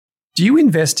Do you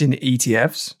invest in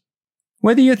ETFs?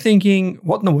 Whether you're thinking,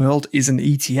 what in the world is an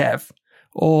ETF?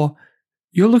 Or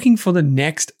you're looking for the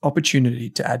next opportunity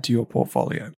to add to your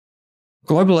portfolio,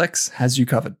 GlobalX has you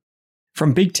covered.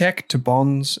 From big tech to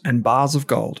bonds and bars of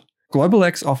gold,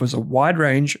 GlobalX offers a wide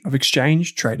range of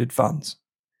exchange-traded funds.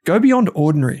 Go beyond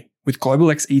ordinary with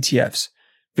GlobalX ETFs.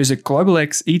 Visit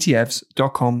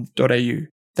globalxetfs.com.au.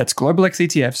 That's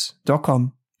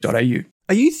globalxetfs.com.au.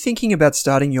 Are you thinking about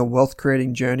starting your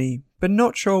wealth-creating journey, but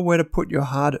not sure where to put your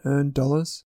hard-earned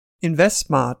dollars?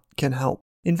 InvestSmart can help.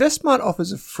 InvestSmart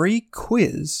offers a free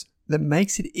quiz that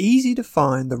makes it easy to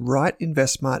find the right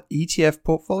InvestSmart ETF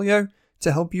portfolio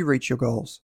to help you reach your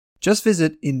goals. Just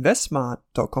visit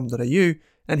investsmart.com.au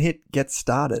and hit Get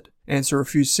Started. Answer a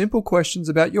few simple questions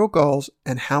about your goals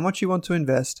and how much you want to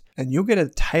invest, and you'll get a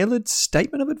tailored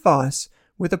statement of advice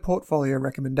with a portfolio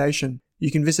recommendation. You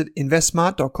can visit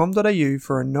investsmart.com.au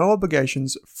for a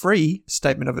no-obligations free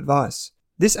statement of advice.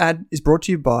 This ad is brought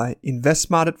to you by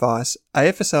InvestSmart Advice,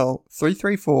 AFSL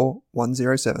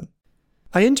 334107.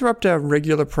 I interrupt our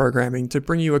regular programming to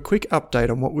bring you a quick update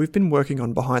on what we've been working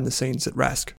on behind the scenes at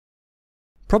Rask.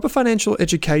 Proper financial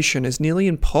education is nearly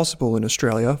impossible in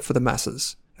Australia for the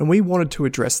masses, and we wanted to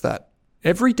address that.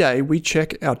 Every day we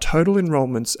check our total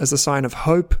enrolments as a sign of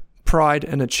hope, pride,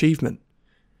 and achievement.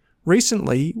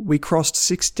 Recently, we crossed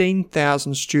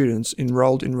 16,000 students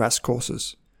enrolled in Rask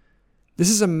courses.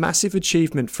 This is a massive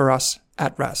achievement for us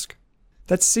at Rask.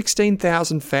 That's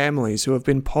 16,000 families who have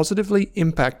been positively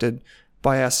impacted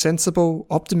by our sensible,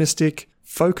 optimistic,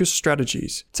 focused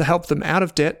strategies to help them out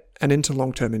of debt and into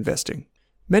long-term investing.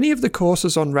 Many of the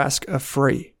courses on Rask are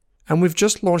free, and we've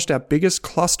just launched our biggest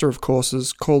cluster of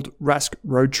courses called Rask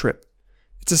Road Trip.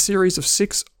 It's a series of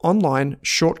 6 online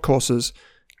short courses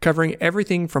covering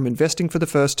everything from investing for the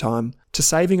first time to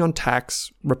saving on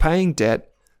tax, repaying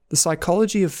debt, the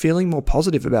psychology of feeling more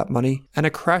positive about money, and a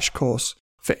crash course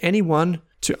for anyone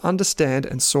to understand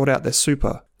and sort out their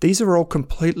super. These are all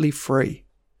completely free.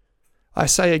 I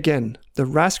say again, the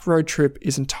Rask Road Trip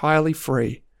is entirely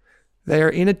free. They are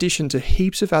in addition to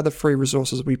heaps of other free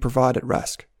resources we provide at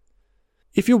Rask.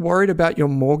 If you're worried about your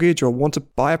mortgage or want to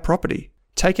buy a property,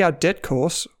 take our debt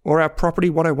course or our Property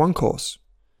 101 course.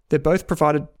 They're both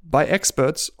provided by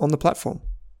experts on the platform.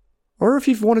 Or if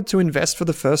you've wanted to invest for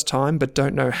the first time but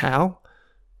don't know how,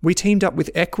 we teamed up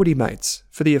with Equity Mates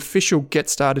for the official Get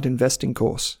Started Investing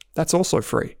course. That's also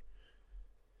free.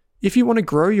 If you want to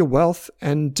grow your wealth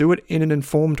and do it in an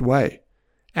informed way,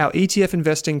 our ETF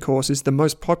investing course is the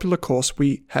most popular course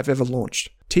we have ever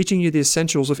launched, teaching you the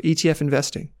essentials of ETF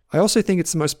investing. I also think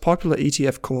it's the most popular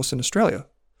ETF course in Australia.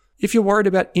 If you're worried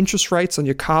about interest rates on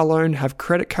your car loan, have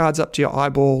credit cards up to your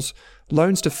eyeballs,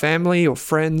 loans to family or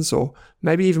friends, or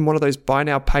maybe even one of those buy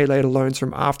now, pay later loans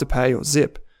from Afterpay or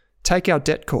Zip, take our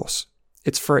debt course.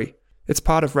 It's free. It's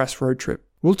part of Rask Road Trip.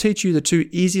 We'll teach you the 2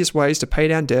 easiest ways to pay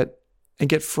down debt and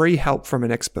get free help from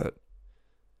an expert.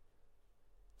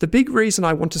 The big reason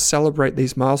I want to celebrate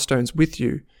these milestones with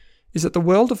you is that the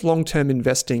world of long-term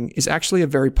investing is actually a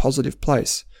very positive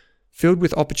place, filled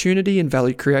with opportunity and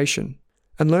value creation.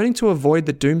 And learning to avoid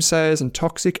the doomsayers and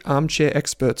toxic armchair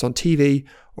experts on TV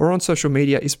or on social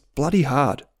media is bloody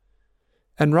hard.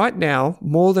 And right now,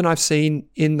 more than I've seen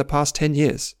in the past 10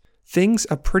 years, things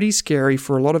are pretty scary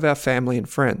for a lot of our family and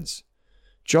friends.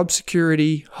 Job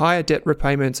security, higher debt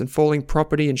repayments, and falling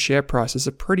property and share prices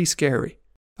are pretty scary.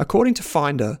 According to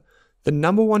Finder, the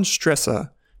number one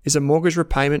stressor is a mortgage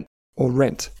repayment or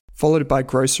rent, followed by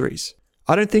groceries.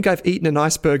 I don't think I've eaten an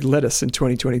iceberg lettuce in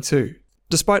 2022.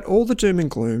 Despite all the doom and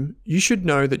gloom, you should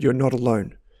know that you're not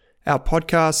alone. Our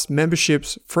podcasts,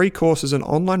 memberships, free courses, and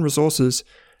online resources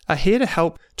are here to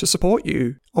help to support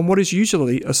you on what is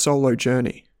usually a solo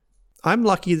journey. I'm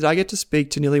lucky that I get to speak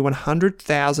to nearly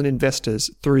 100,000 investors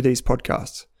through these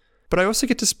podcasts, but I also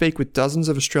get to speak with dozens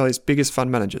of Australia's biggest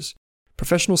fund managers,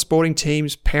 professional sporting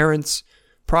teams, parents,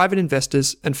 private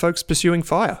investors, and folks pursuing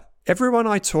FIRE. Everyone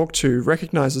I talk to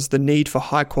recognises the need for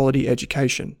high-quality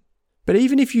education. But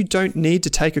even if you don't need to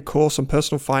take a course on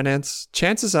personal finance,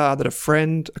 chances are that a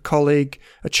friend, a colleague,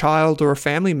 a child, or a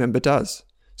family member does.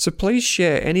 So please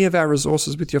share any of our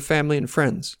resources with your family and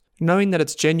friends, knowing that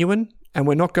it's genuine and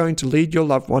we're not going to lead your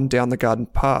loved one down the garden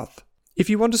path. If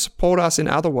you want to support us in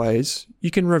other ways, you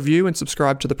can review and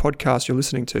subscribe to the podcast you're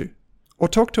listening to, or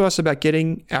talk to us about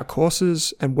getting our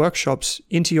courses and workshops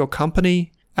into your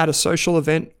company, at a social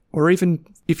event, or even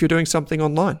if you're doing something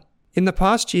online. In the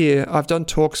past year, I've done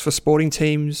talks for sporting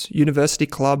teams, university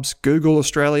clubs, Google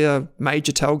Australia,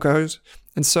 major telcos,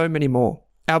 and so many more.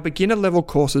 Our beginner level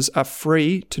courses are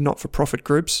free to not-for-profit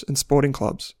groups and sporting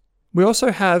clubs. We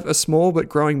also have a small but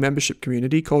growing membership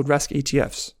community called Rask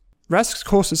ETFs. Rask's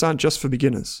courses aren't just for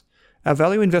beginners. Our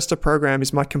Value Investor program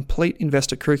is my complete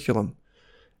investor curriculum,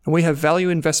 and we have value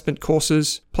investment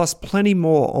courses plus plenty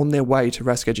more on their way to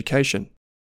Rask Education.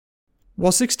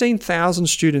 While 16,000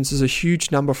 students is a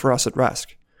huge number for us at Rask,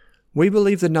 we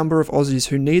believe the number of Aussies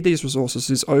who need these resources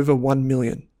is over 1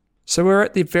 million. So we're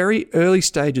at the very early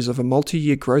stages of a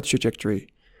multi-year growth trajectory,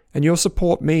 and your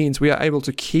support means we are able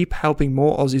to keep helping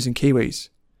more Aussies and Kiwis.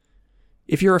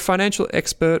 If you're a financial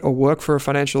expert or work for a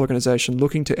financial organisation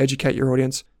looking to educate your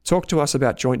audience, talk to us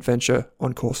about joint venture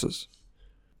on courses.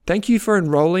 Thank you for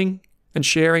enrolling and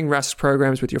sharing Rask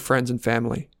programs with your friends and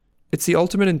family. It's the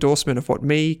ultimate endorsement of what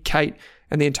me, Kate,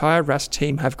 and the entire Rask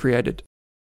team have created.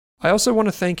 I also want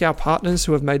to thank our partners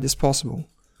who have made this possible.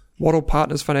 Waddle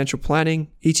Partners Financial Planning,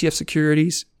 ETF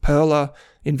Securities, Pearler,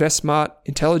 InvestSmart,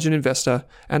 Intelligent Investor,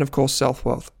 and of course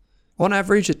Self-Wealth. On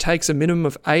average, it takes a minimum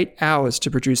of 8 hours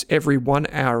to produce every 1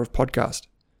 hour of podcast.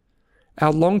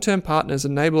 Our long-term partners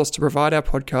enable us to provide our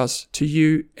podcasts to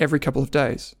you every couple of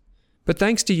days. But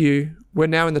thanks to you, we're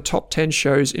now in the top 10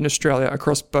 shows in Australia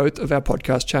across both of our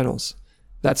podcast channels.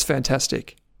 That's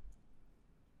fantastic.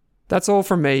 That's all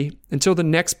from me. Until the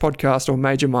next podcast or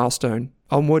major milestone,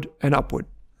 onward and upward.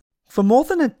 For more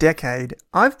than a decade,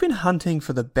 I've been hunting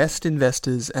for the best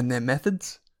investors and their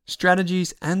methods,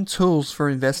 strategies, and tools for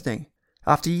investing.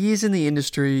 After years in the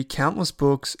industry, countless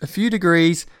books, a few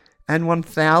degrees, and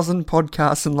 1,000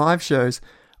 podcasts and live shows,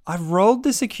 I've rolled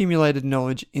this accumulated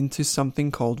knowledge into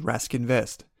something called Rask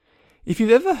Invest. If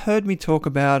you've ever heard me talk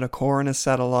about a core and a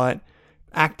satellite,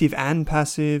 active and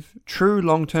passive, true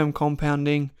long-term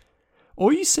compounding,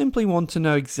 or you simply want to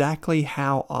know exactly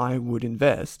how I would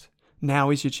invest, now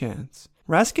is your chance.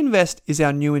 Rask Invest is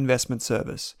our new investment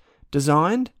service,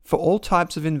 designed for all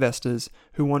types of investors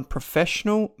who want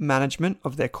professional management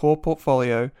of their core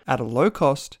portfolio at a low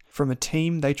cost from a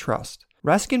team they trust.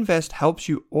 Rask Invest helps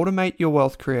you automate your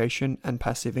wealth creation and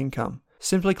passive income.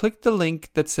 Simply click the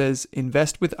link that says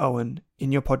Invest with Owen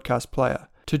in your podcast player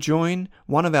to join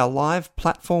one of our live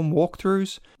platform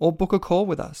walkthroughs or book a call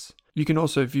with us. You can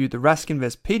also view the Rask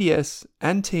Invest PDS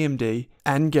and TMD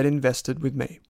and get invested with me.